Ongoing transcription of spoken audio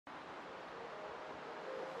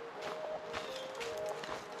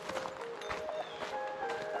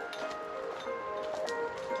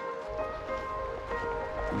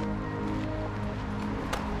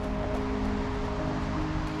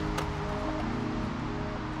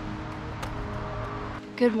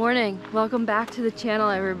Good morning. Welcome back to the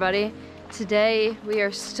channel, everybody. Today we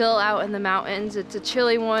are still out in the mountains. It's a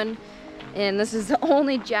chilly one, and this is the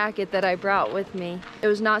only jacket that I brought with me. It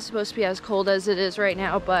was not supposed to be as cold as it is right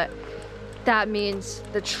now, but that means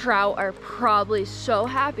the trout are probably so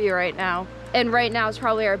happy right now. And right now is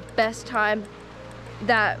probably our best time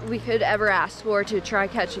that we could ever ask for to try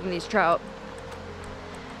catching these trout.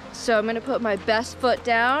 So I'm gonna put my best foot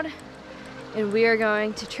down and we are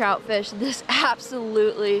going to trout fish this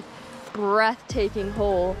absolutely breathtaking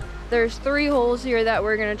hole. There's 3 holes here that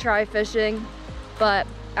we're gonna try fishing, but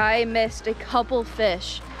I missed a couple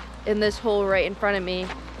fish in this hole right in front of me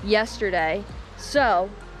yesterday. So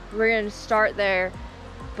we're gonna start there,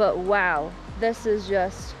 but wow, this is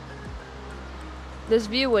just, this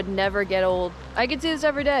view would never get old. I could see this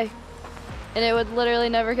every day and it would literally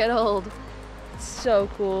never get old. It's so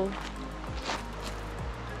cool.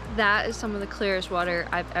 That is some of the clearest water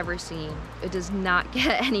I've ever seen. It does not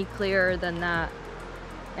get any clearer than that.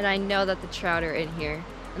 And I know that the trout are in here.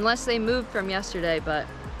 Unless they moved from yesterday, but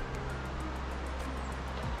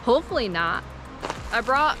hopefully not. I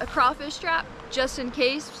brought a crawfish trap just in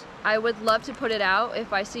case. I would love to put it out.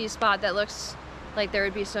 If I see a spot that looks like there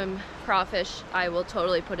would be some crawfish, I will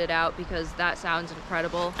totally put it out because that sounds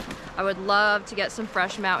incredible. I would love to get some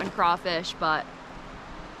fresh mountain crawfish, but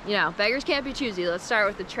you know, beggars can't be choosy. Let's start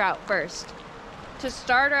with the trout first. To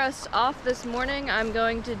start us off this morning, I'm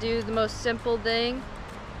going to do the most simple thing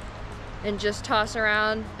and just toss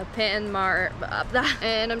around a panther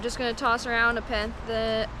and I'm just gonna toss around a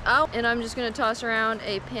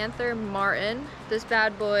panther martin. This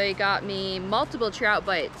bad boy got me multiple trout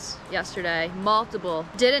bites yesterday. Multiple.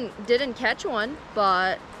 Didn't catch one,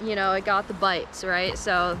 but you know, it got the bites, right?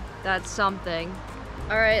 So that's something.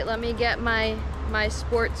 All right, let me get my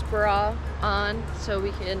sports bra on so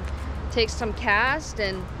we can take some cast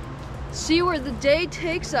and see where the day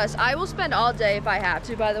takes us. I will spend all day if I have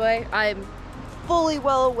to, by the way. I'm fully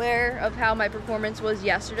well aware of how my performance was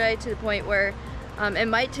yesterday to the point where it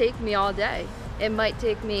might take me all day. It might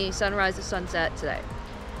take me sunrise to sunset today.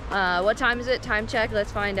 What time is it? Time check,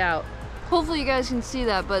 let's find out. Hopefully you guys can see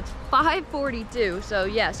that, but it's 5:42, so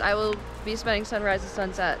yes, I will be spending sunrise to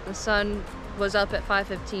sunset. The sun was up at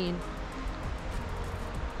 5:15.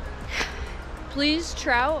 Please,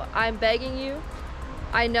 trout, I'm begging you.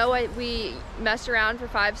 I know we messed around for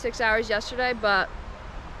 5-6 hours yesterday, but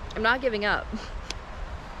I'm not giving up.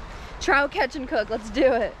 Trout, catch and cook, let's do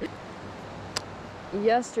it.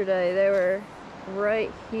 Yesterday they were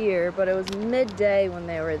right here, but it was midday when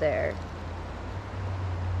they were there.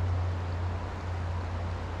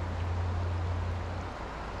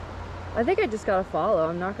 I think I just got a follow,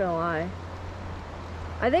 I'm not gonna lie.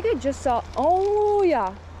 I think I just saw, oh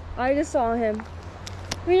yeah, I just saw him.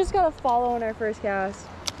 We just got a follow in our first cast.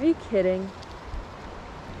 Are you kidding?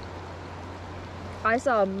 I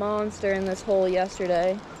saw a monster in this hole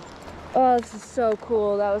yesterday. Oh, this is so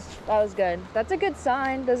cool. That was good. That's a good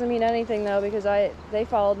sign. Doesn't mean anything though, because they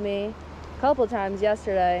followed me a couple times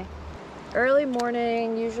yesterday. Early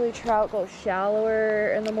morning, usually trout go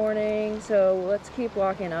shallower in the morning, so let's keep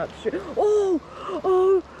walking up.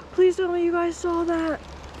 Oh, please tell me you guys saw that.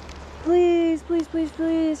 Please, please, please,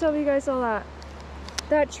 please tell me you guys saw that.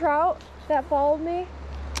 That trout that followed me,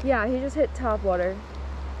 yeah, he just hit top water.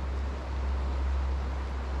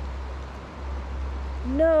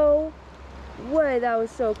 No way, that was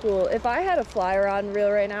so cool. If I had a fly rod and reel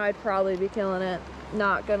right now, I'd probably be killing it.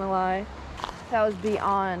 Not gonna lie. That was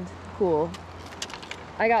beyond cool.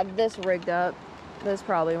 I got this rigged up. This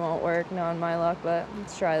probably won't work, knowing my luck, but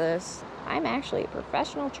let's try this. I'm actually a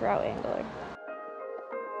professional trout angler.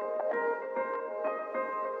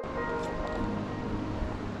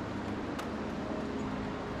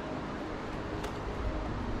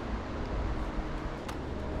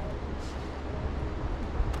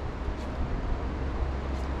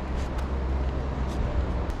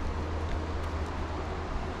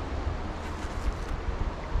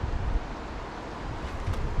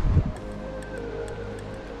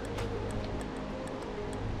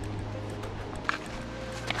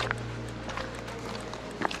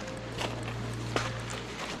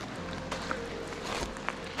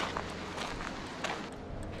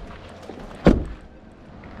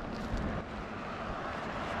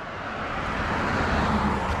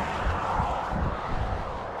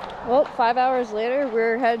 Well, 5 hours later,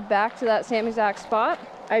 we're headed back to that same exact spot.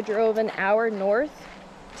 I drove an hour north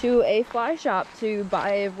to a fly shop to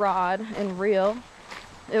buy a rod and reel.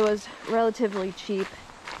 It was relatively cheap.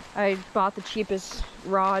 I bought the cheapest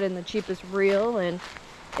rod and the cheapest reel, and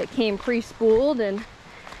it came pre-spooled, and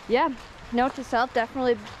yeah, note to self,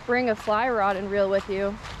 definitely bring a fly rod and reel with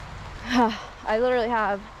you. I literally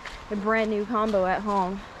have a brand new combo at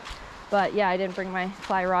home. But yeah, I didn't bring my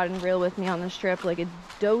fly rod and reel with me on this trip like a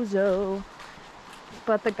dozo.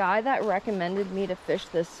 But the guy that recommended me to fish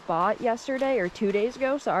this spot yesterday, or 2 days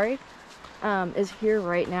ago, sorry, is here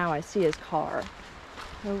right now. I see his car.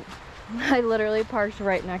 So I literally parked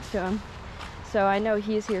right next to him. So I know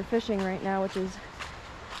he's here fishing right now, which is,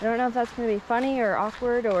 I don't know if that's gonna be funny or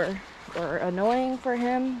awkward or annoying for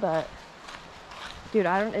him, but dude,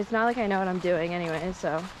 it's not like I know what I'm doing anyway,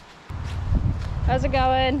 so. How's it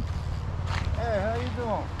going? Hey, how you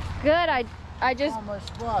doing? Good. I just on my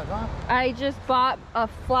spot, huh? I just bought a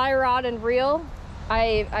fly rod and reel.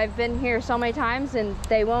 I've been here so many times and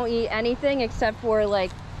they won't eat anything except for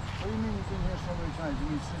like. What do you mean you've been here so many times? You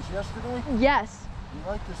mean since yesterday? Yes. You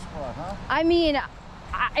like this spot, huh? I mean,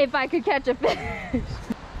 if I could catch a fish.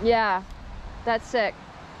 Yeah, that's sick.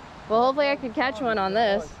 Well, hopefully I could catch one on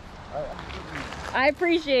this. I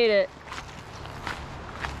appreciate it.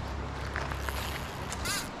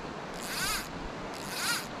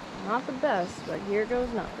 Not the best, but here goes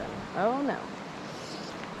nothing. Oh no.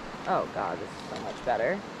 Oh god, this is so much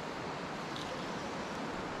better.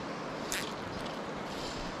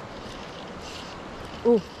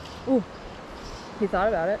 Ooh, ooh. He thought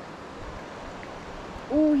about it.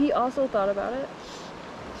 Ooh, he also thought about it.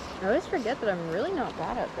 I always forget that I'm really not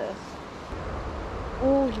bad at this.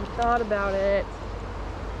 Ooh, he thought about it.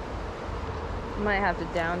 Might have to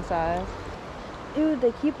downsize. Dude,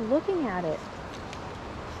 they keep looking at it.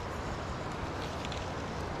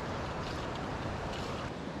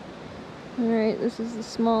 Alright, this is the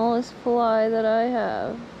smallest fly that I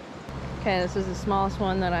have. Okay, this is the smallest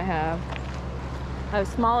one that I have. I have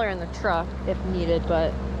smaller in the truck if needed,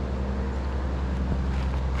 but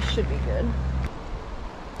it should be good.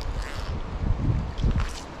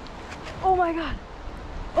 Oh my god!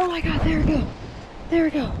 Oh my god, there we go! There we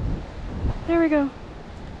go! There we go!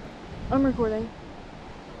 I'm recording.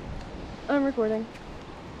 I'm recording.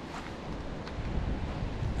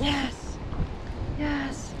 Yes!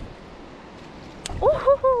 Yes!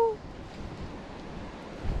 Ooh.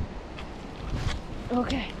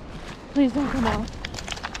 Okay, please don't come off.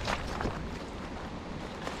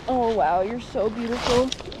 Oh wow, you're so beautiful.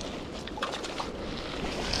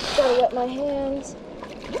 Gotta wet my hands.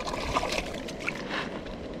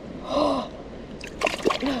 Oh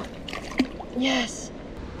no. Yes.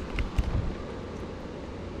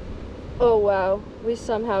 Oh wow, we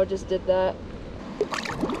somehow just did that.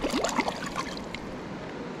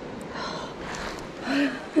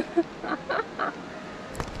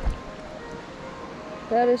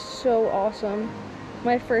 That is so awesome.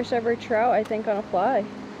 My first ever trout, I think, on a fly.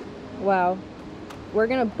 Wow. We're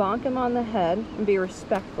gonna bonk him on the head and be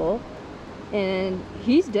respectful. And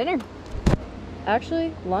he's dinner.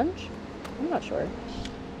 Actually, lunch? I'm not sure.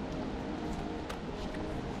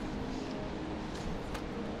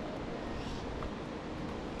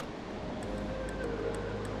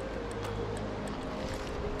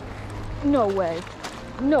 No way.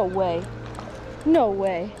 No way. No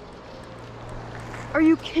way. Are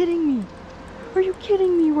you kidding me? Are you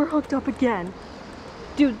kidding me? We're hooked up again.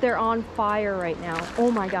 Dude, they're on fire right now. Oh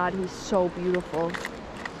my god, he's so beautiful.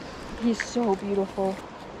 He's so beautiful.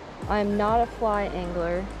 I am not a fly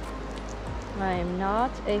angler. I am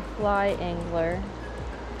not a fly angler.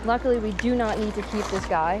 Luckily, we do not need to keep this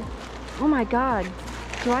guy. Oh my god.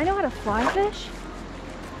 Do I know how to fly fish?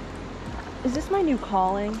 Is this my new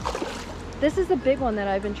calling? This is the big one that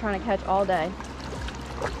I've been trying to catch all day.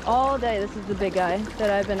 All day, this is the big guy that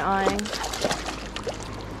I've been eyeing.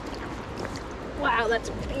 Wow, that's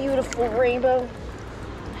a beautiful rainbow.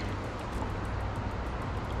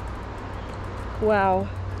 Wow,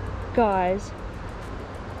 guys.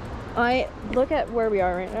 Look at where we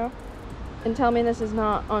are right now and tell me this is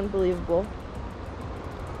not unbelievable.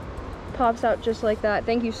 Pops out just like that.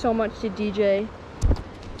 Thank you so much to DJ.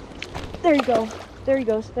 There you go. There he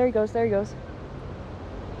goes. There he goes. There he goes.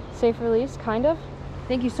 Safe release, kind of.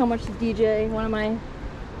 Thank you so much to DJ, one of my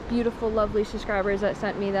beautiful, lovely subscribers that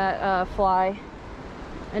sent me that fly.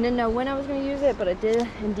 I didn't know when I was going to use it, but it did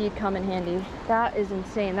indeed come in handy. That is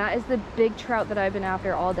insane. That is the big trout that I've been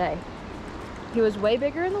after all day. He was way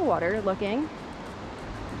bigger in the water looking,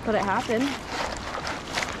 but it happened.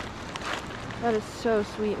 That is so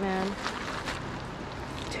sweet, man.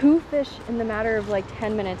 2 fish in the matter of like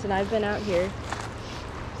 10 minutes, and I've been out here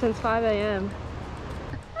since 5 a.m.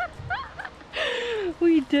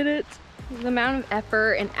 We did it. The amount of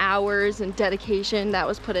effort and hours and dedication that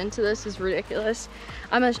was put into this is ridiculous.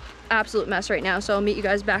 I'm an absolute mess right now, so I'll meet you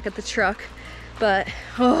guys back at the truck. But,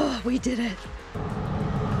 oh, we did it.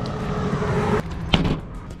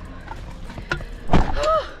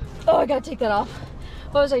 Oh, I gotta take that off.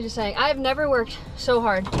 What was I just saying? I have never worked so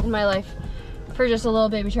hard in my life for just a little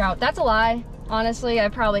baby trout. That's a lie. Honestly, I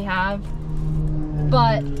probably have.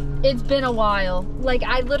 But it's been a while. Like,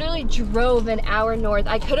 I literally drove an hour north.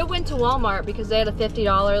 I could have went to Walmart because they had a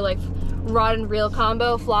 $50 like rod and reel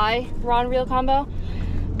combo, fly rod and reel combo.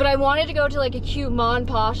 But I wanted to go to like a cute ma and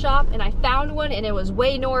pa shop, and I found one, and it was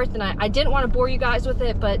way north, and I didn't want to bore you guys with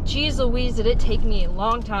it, but geez Louise, did it take me a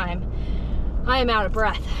long time. I am out of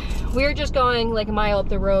breath. We're just going like a mile up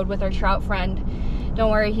the road with our trout friend. Don't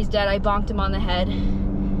worry, he's dead. I bonked him on the head.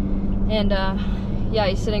 And yeah,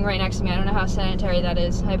 he's sitting right next to me. I don't know how sanitary that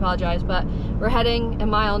is. I apologize, but we're heading a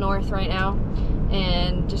mile north right now,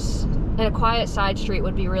 and just in a quiet side street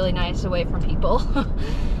would be really nice, away from people.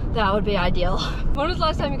 That would be ideal. When was the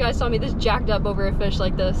last time you guys saw me this jacked up over a fish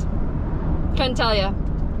like this? Couldn't tell ya.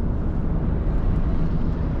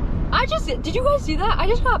 Did you guys see that? I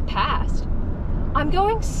just got passed. I'm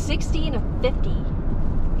going 60 and a 50.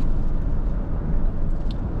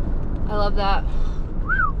 I love that.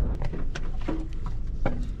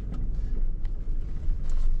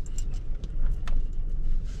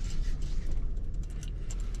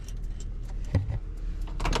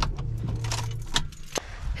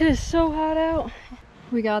 It is so hot out.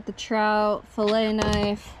 We got the trout fillet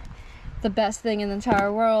knife, the best thing in the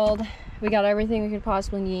entire world. We got everything we could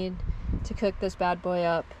possibly need to cook this bad boy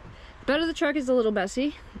up. The bed of the truck is a little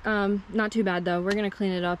messy. Not too bad though. We're gonna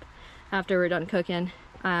clean it up after we're done cooking.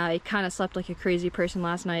 I kind of slept like a crazy person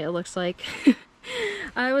last night, it looks like.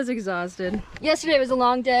 I was exhausted. Yesterday was a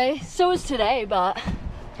long day, so was today, but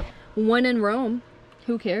when in Rome,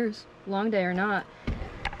 who cares? Long day or not.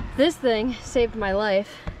 This thing saved my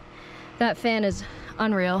life. That fan is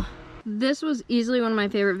unreal. This was easily one of my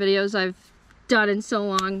favorite videos I've done in so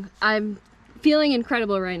long. I'm feeling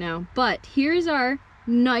incredible right now, but here's our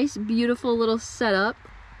nice, beautiful little setup.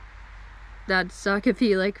 That'd suck if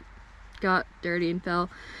he like got dirty and fell.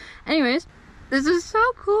 Anyways, this is so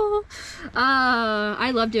cool.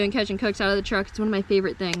 I love doing catch and cooks out of the truck. It's one of my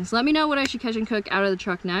favorite things. Let me know what I should catch and cook out of the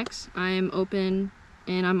truck next. I am open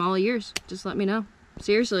and I'm all ears. Just let me know.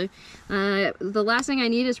 Seriously. The last thing I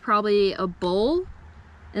need is probably a bowl,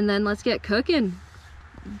 and then let's get cooking.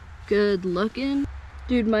 Good looking.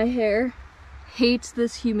 Dude, my hair hates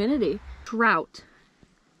this humidity. Trout.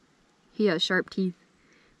 He has sharp teeth.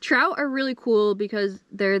 Trout are really cool because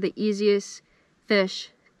they're the easiest fish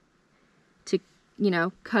to, you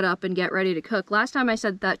know, cut up and get ready to cook. Last time I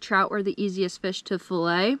said that trout were the easiest fish to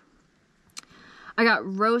fillet, I got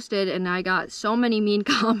roasted and I got so many mean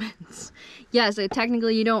comments. Yes,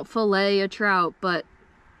 technically you don't fillet a trout, but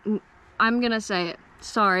I'm gonna say it.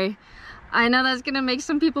 Sorry. I know that's gonna make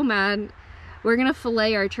some people mad. We're gonna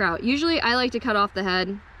fillet our trout. Usually I like to cut off the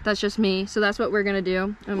head. That's just me, so that's what we're gonna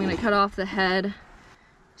do. I'm gonna cut off the head.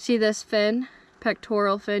 See this fin?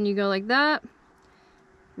 Pectoral fin, you go like that,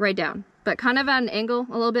 right down. But kind of at an angle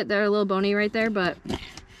a little bit. They're a little bony right there, but...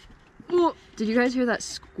 Oh, did you guys hear that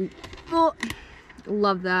squeak? Oh,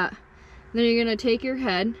 love that. Then you're gonna take your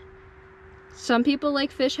head. Some people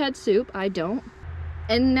like fish head soup, I don't.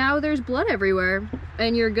 And now there's blood everywhere,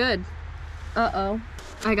 and you're good. Uh-oh,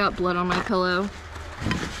 I got blood on my pillow.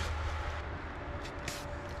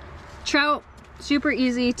 Trout, super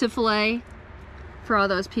easy to fillet for all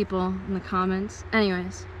those people in the comments.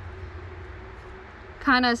 Anyways,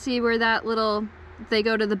 kind of see where that little, they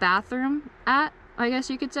go to the bathroom at, I guess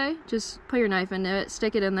you could say. Just put your knife into it,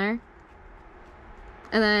 stick it in there,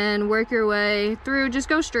 and then work your way through. Just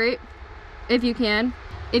go straight if you can.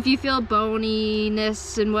 If you feel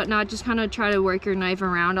boniness and whatnot, just kind of try to work your knife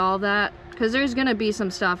around all that, because there's gonna be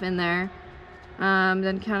some stuff in there.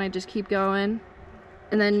 Then kind of just keep going,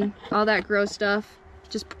 and then all that gross stuff,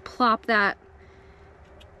 just plop that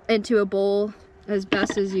into a bowl as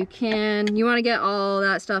best as you can. You want to get all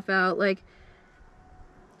that stuff out. Like,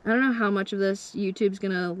 I don't know how much of this YouTube's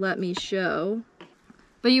gonna let me show,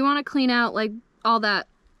 but you want to clean out like all that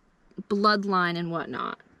bloodline and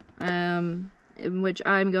whatnot, which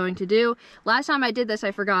I'm going to do. Last time I did this,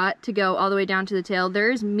 I forgot to go all the way down to the tail.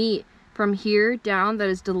 There's meat from here down that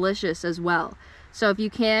is delicious as well. So if you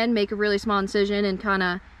can, make a really small incision and kind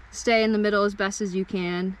of stay in the middle as best as you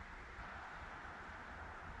can.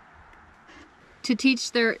 To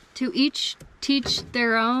each teach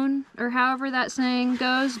their own, or however that saying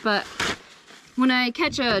goes. But when I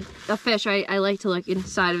catch a fish, I like to look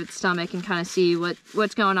inside of its stomach and kind of see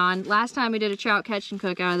what's going on. Last time we did a trout catch and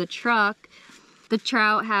cook out of the truck, the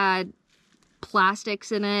trout had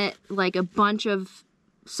plastics in it, like a bunch of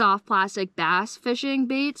soft plastic bass fishing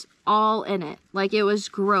baits all in it. Like, it was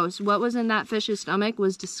gross. What was in that fish's stomach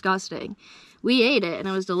was disgusting. We ate it and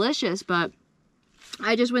it was delicious, but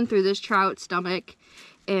I just went through this trout stomach,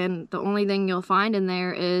 and the only thing you'll find in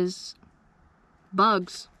there is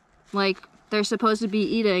bugs. Like, they're supposed to be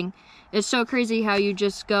eating. It's so crazy how you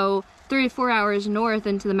just go 3 to 4 hours north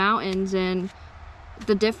into the mountains, and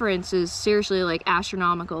the difference is seriously like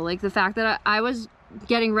astronomical. Like, the fact that I was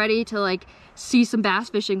getting ready to like see some bass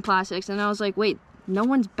fishing plastics, and I was like, wait, no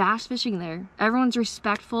one's bass fishing there. Everyone's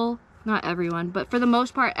respectful. Not everyone, but for the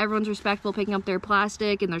most part, everyone's respectful, picking up their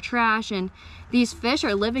plastic and their trash, and these fish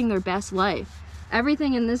are living their best life.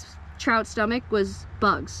 Everything in this trout stomach was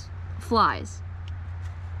bugs, flies.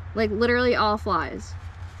 Like, literally all flies.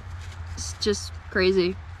 It's just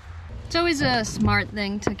crazy. It's always a smart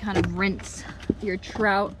thing to kind of rinse your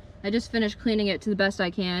trout. I just finished cleaning it to the best I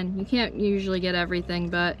can. You can't usually get everything,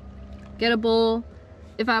 but get a bowl.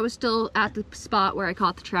 If I was still at the spot where I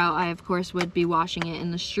caught the trout, I of course would be washing it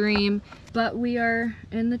in the stream. But we are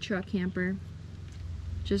in the truck camper.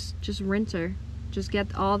 Just rinse her. Just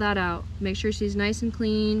get all that out. Make sure she's nice and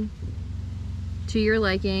clean to your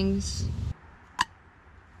likings.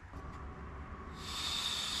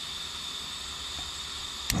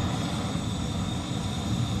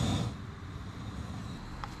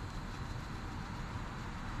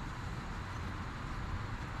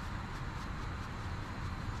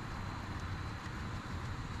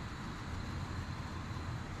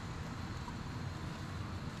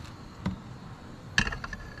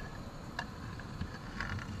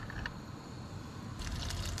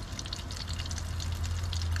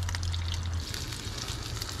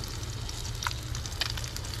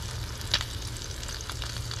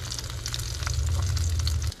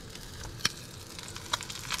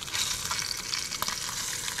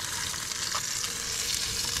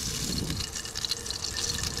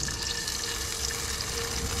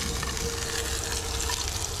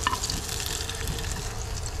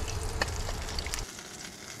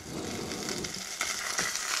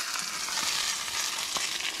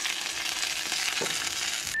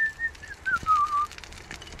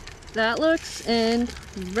 That looks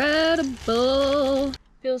incredible.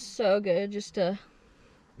 Feels so good just to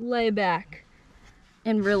lay back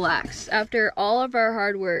and relax. After all of our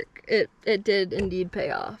hard work, it did indeed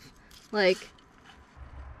pay off. Like,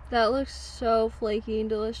 that looks so flaky and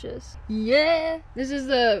delicious. Yeah! This is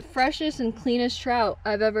the freshest and cleanest trout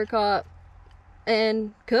I've ever caught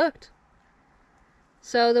and cooked.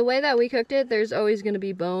 So the way that we cooked it, there's always gonna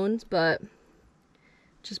be bones, but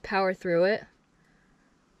just power through it.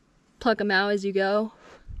 Pluck them out as you go.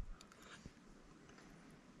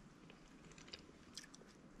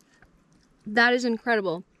 That is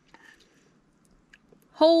incredible.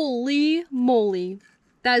 Holy moly.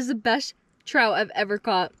 That is the best trout I've ever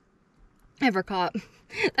caught.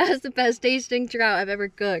 That is the best tasting trout I've ever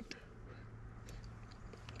cooked.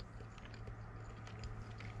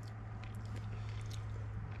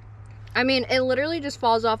 I mean, it literally just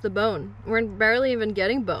falls off the bone. We're barely even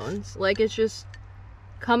getting bones. Like, it's just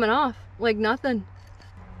coming off like nothing.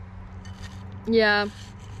 Yeah,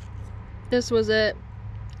 this was it.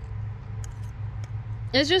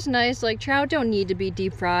 It's just nice. Like, trout don't need to be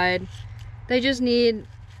deep fried. They just need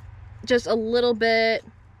just a little bit,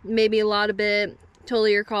 maybe a lot of bit,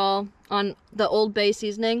 totally your call, on the Old Bay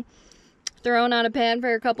seasoning. Thrown on a pan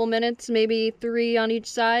for a couple minutes, maybe 3 on each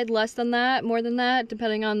side, less than that, more than that,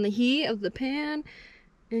 depending on the heat of the pan,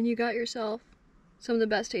 and you got yourself some of the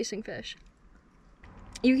best tasting fish.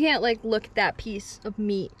 You can't, like, look at that piece of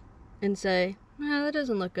meat and say, nah, that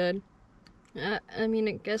doesn't look good. I mean,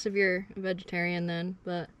 I guess if you're a vegetarian then,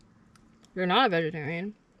 but if you're not a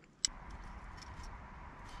vegetarian.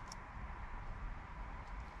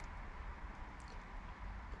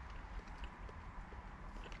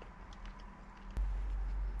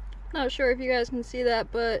 Not sure if you guys can see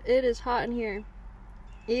that, but it is hot in here.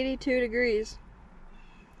 82 degrees.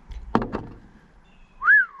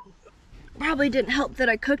 Probably didn't help that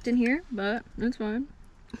I cooked in here, but it's fine.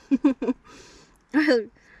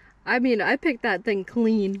 I mean, I picked that thing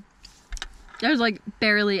clean. There's like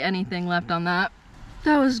barely anything left on that.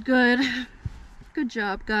 That was good. Good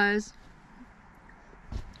job, guys.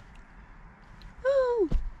 Woo!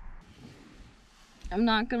 I'm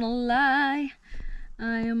not gonna lie,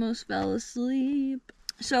 I almost fell asleep.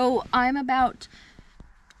 So I'm about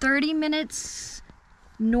 30 minutes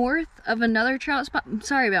north of another trout spot. I'm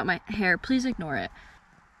sorry about my hair, please ignore it.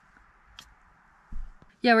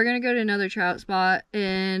 Yeah, we're gonna go to another trout spot,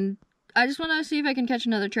 and I just want to see if I can catch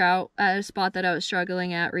another trout at a spot that I was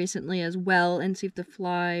struggling at recently as well, and see if the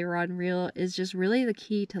fly rod and reel is just really the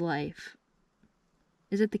key to life.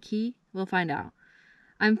 Is it the key? We'll find out.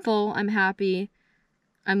 I'm full, I'm happy,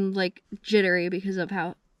 I'm like jittery because of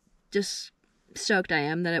how just stoked I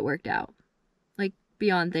am that it worked out. Like,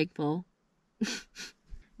 beyond thankful.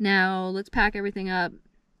 Now let's pack everything up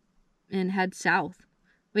and head south.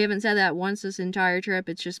 We haven't said that once this entire trip.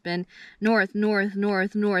 It's just been north, north,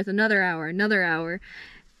 north, north, another hour.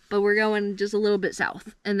 But we're going just a little bit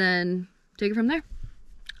south and then take it from there.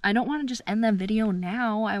 I don't want to just end the video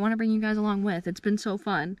now. I want to bring you guys along with. It's been so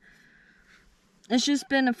fun. It's just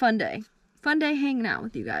been a fun day. Fun day hanging out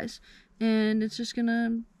with you guys. And it's just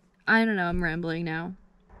gonna, I don't know, I'm rambling now.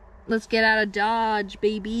 Let's get out of Dodge,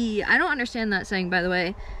 baby. I don't understand that saying, by the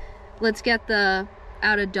way. Let's get the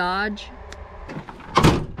out of Dodge.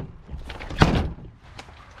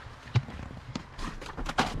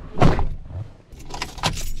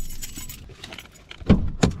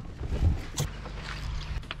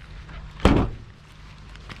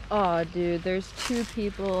 Oh, dude, there's 2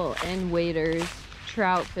 people and waders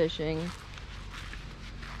trout fishing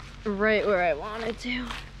right where I wanted to.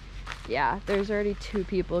 Yeah, there's already 2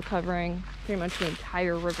 people covering pretty much the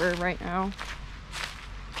entire river right now.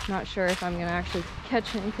 Not sure if I'm gonna actually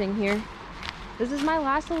catch anything here. This is my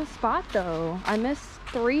last little spot though. I missed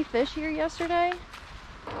 3 fish here yesterday.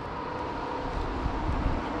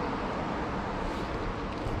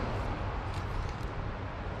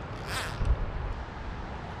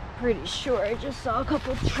 Pretty sure I just saw a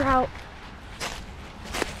couple trout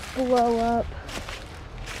blow up.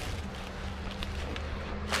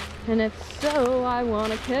 And if so, I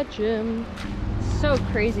want to catch him. It's so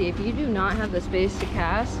crazy. If you do not have the space to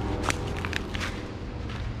cast,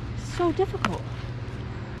 it's so difficult.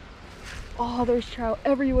 Oh, there's trout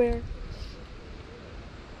everywhere.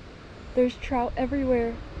 There's trout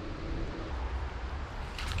everywhere.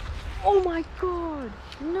 Oh my god.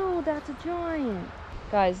 No, that's a giant.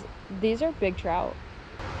 Guys, these are big trout.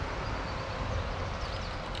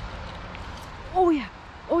 Oh yeah,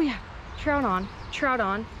 oh yeah. Trout on, trout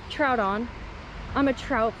on, trout on. I'm a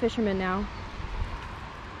trout fisherman now.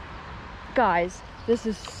 Guys, this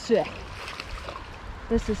is sick.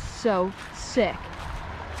 This is so sick.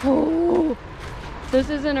 Oh, this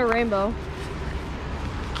isn't a rainbow.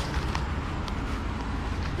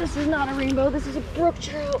 This is not a rainbow, this is a brook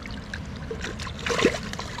trout.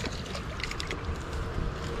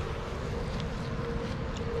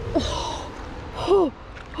 Oh,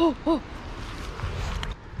 oh, oh.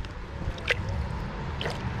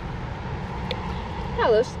 Yeah,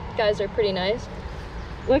 those guys are pretty nice.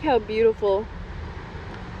 Look how beautiful.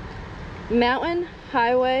 Mountain,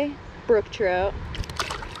 highway, brook trout.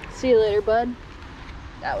 See you later, bud.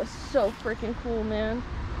 That was so freaking cool, man.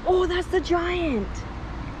 Oh, that's the giant.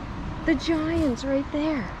 The giant's right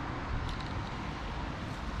there.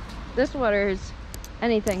 This water is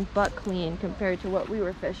anything but clean compared to what we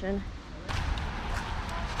were fishing.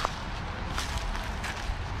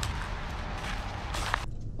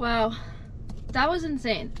 Wow, that was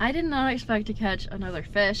insane. I did not expect to catch another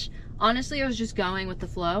fish. Honestly, I was just going with the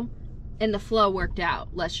flow, and the flow worked out.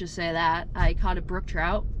 Let's just say that. I caught a brook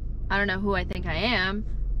trout. I don't know who I think I am.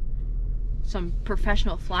 Some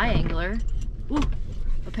professional fly angler. Ooh,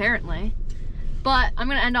 apparently. But I'm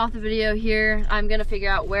gonna end off the video here. I'm gonna figure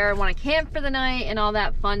out where I wanna camp for the night and all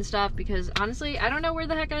that fun stuff, because honestly, I don't know where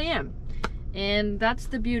the heck I am. And that's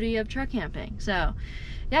the beauty of truck camping. So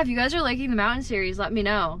yeah, if you guys are liking the mountain series, let me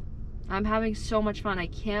know. I'm having so much fun. I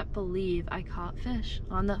can't believe I caught fish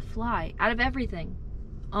on the fly. Out of everything,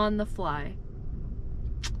 on the fly.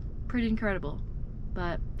 Pretty incredible.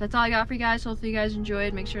 But that's all I got for you guys. Hopefully you guys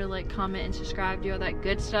enjoyed. Make sure to like, comment, and subscribe. Do all that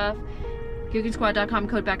good stuff. GOOGANsquad.com,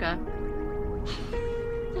 code Becca.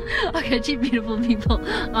 I'll catch you beautiful people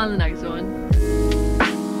on the next one.